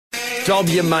Dob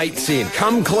your mates in.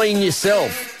 Come clean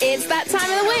yourself. It's that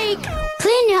time of the week.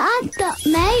 Clean your act up,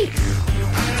 mate.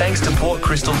 Thanks to Port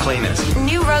Crystal Cleaners.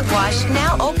 New rug wash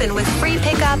now open with free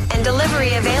pickup and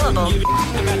delivery available.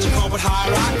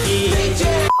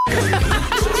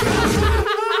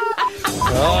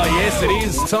 Oh, yes, it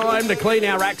is time to clean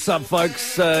our acts up,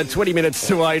 folks. 20 minutes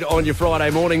to 8 on your Friday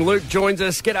morning. Luke joins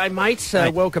us. G'day,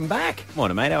 mate. Welcome back.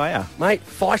 Morning, mate. How are you? Mate,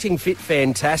 fighting fit,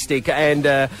 fantastic. And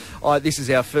this is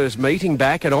our first meeting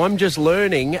back, and I'm just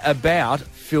learning about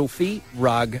Filthy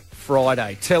Rug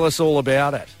Friday. Tell us all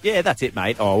about it. Yeah, that's it,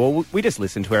 mate. Oh, well, we just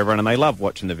listen to everyone, and they love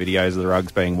watching the videos of the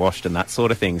rugs being washed and that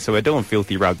sort of thing. So we're doing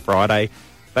Filthy Rug Friday.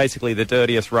 Basically, the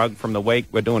dirtiest rug from the week.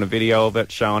 We're doing a video of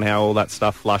it, showing how all that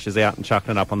stuff flushes out and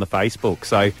chucking it up on the Facebook.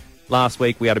 So last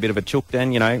week we had a bit of a chook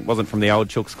den, it wasn't from the old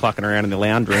chooks clucking around in the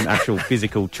lounge room, actual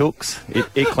physical chooks.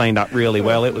 It cleaned up really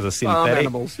well. It was a synthetic. Farm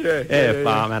animals,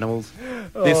 farm animals.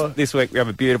 This week we have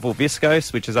a beautiful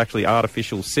viscose, which is actually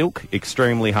artificial silk,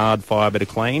 extremely hard fibre to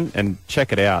clean, and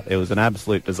check it out. It was an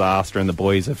absolute disaster, and the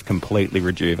boys have completely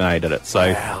rejuvenated it.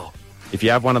 So if you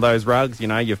have one of those rugs,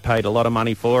 you've paid a lot of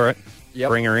money for it. Yep.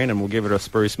 Bring her in and we'll give it a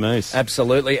spruce moose.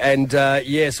 Absolutely. And,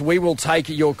 yes, we will take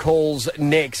your calls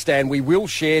next, and we will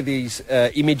share these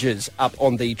images up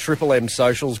on the Triple M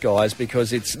socials, guys,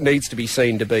 because it needs to be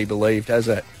seen to be believed, has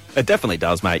it? It definitely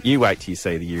does, mate. You wait till you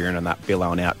see the urine and that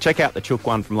billowing out. Check out the chook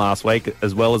one from last week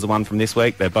as well as the one from this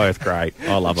week. They're both great.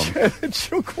 I love them. The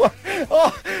chook one.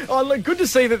 Oh, look, good to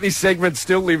see that this segment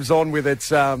still lives on with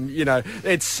its, what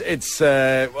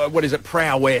is it,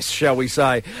 prowess, shall we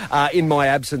say, in my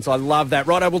absence. I love that.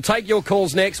 Right, I will take your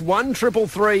calls next.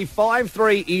 1333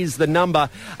 53 is the number.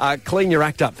 Clean your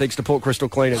act up, thanks to Port Crystal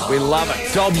Cleaners. We love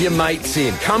it. Dob your mates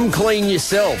in. Come clean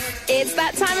yourself. It's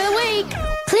that time of the week.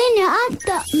 Clean your act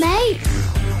up, mate.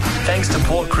 Thanks to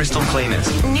Port Crystal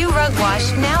Cleaners. New rug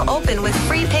wash now open with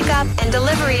free pickup and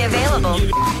delivery available.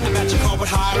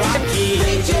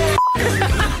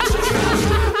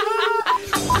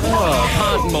 Oh,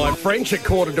 pardon my French at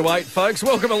 7:45, folks.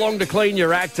 Welcome along to Clean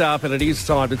Your Act Up, and it is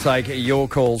time to take your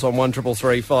calls on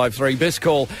 1333 53. Best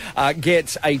call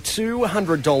gets a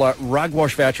 $200 rug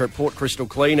wash voucher at Port Crystal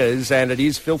Cleaners, and it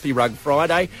is Filthy Rug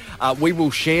Friday. We will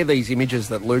share these images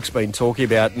that Luke's been talking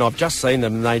about, and I've just seen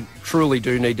them, and they truly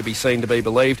do need to be seen to be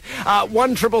believed.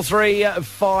 1333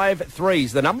 53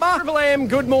 is the number. Triple M,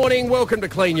 good morning. Welcome to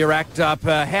Clean Your Act Up.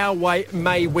 How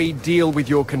may we deal with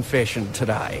your confession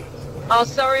today? Oh,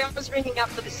 sorry, I was ringing up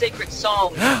for the secret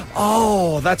song.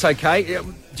 Oh, that's okay. Do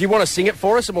you want to sing it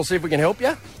for us and we'll see if we can help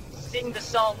you? Sing the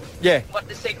song? Yeah. What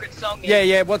the secret song is?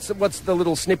 Yeah. What's the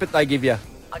little snippet they give you?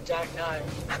 I don't know.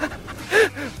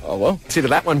 Oh, well, consider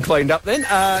that one cleaned up then.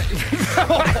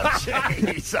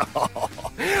 Jeez.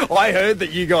 Oh. I heard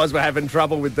that you guys were having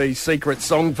trouble with these secret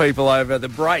song people over the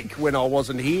break when I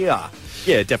wasn't here.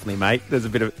 Yeah, definitely, mate. There's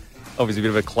obviously a bit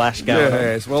of a clash going on.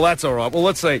 Yes, well, that's all right. Well,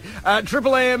 let's see.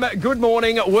 Triple M, good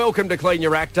morning. Welcome to Clean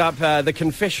Your Act Up. The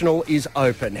confessional is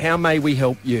open. How may we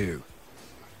help you?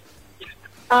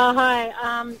 Hi.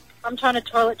 I'm trying to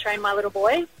toilet train my little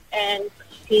boy, and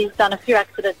he's done a few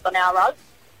accidents on our rug.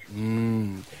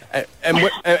 And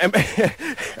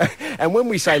when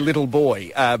we say little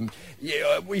boy, are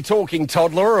we talking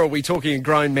toddler, or are we talking a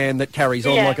grown man that carries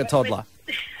on like a toddler?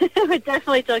 We're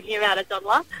definitely talking about a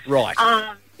toddler. Right.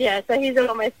 Yeah, so he's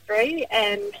almost 3,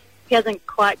 and he hasn't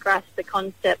quite grasped the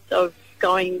concept of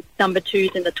going number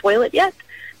 2s in the toilet yet.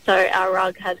 So our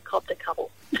rug has copped a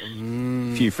couple.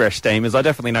 A few fresh steamers. I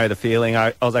definitely know the feeling.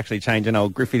 I was actually changing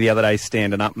old Griffey the other day,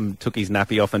 standing up, and took his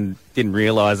nappy off and didn't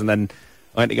realise, and then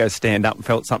I went to go stand up and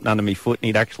felt something under my foot, and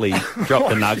he'd actually dropped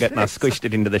the nugget, and I squished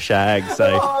it into the shag.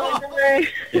 So,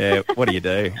 yeah, what do you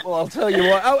do? Well, I'll tell you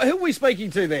what. Oh, who are we speaking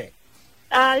to there?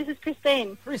 This is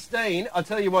Christine. Christine, I'll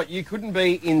tell you what, you couldn't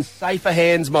be in safer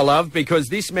hands, my love, because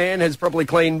this man has probably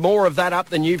cleaned more of that up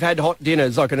than you've had hot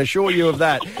dinners, I can assure you of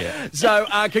that. Yeah. So,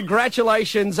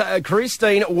 congratulations,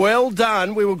 Christine, well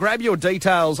done. We will grab your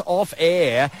details off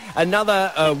air.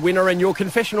 Another winner, and your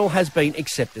confessional has been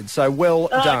accepted, so well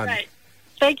done. Great.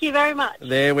 Thank you very much.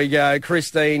 There we go.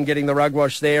 Christine getting the rug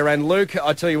wash there. And Luke,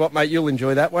 I tell you what, mate, you'll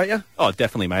enjoy that, won't you? Oh,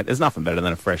 definitely, mate. There's nothing better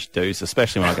than a fresh deuce,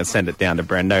 especially when I can send it down to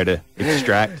Brendo to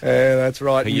extract. Yeah, that's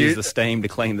right. Use the steam to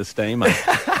clean the steamer.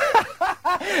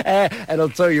 And I'll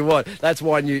tell you what, that's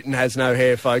why Newton has no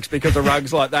hair, folks, because of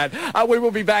rugs like that. We will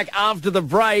be back after the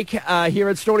break here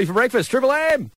at Storty for Breakfast. Triple M.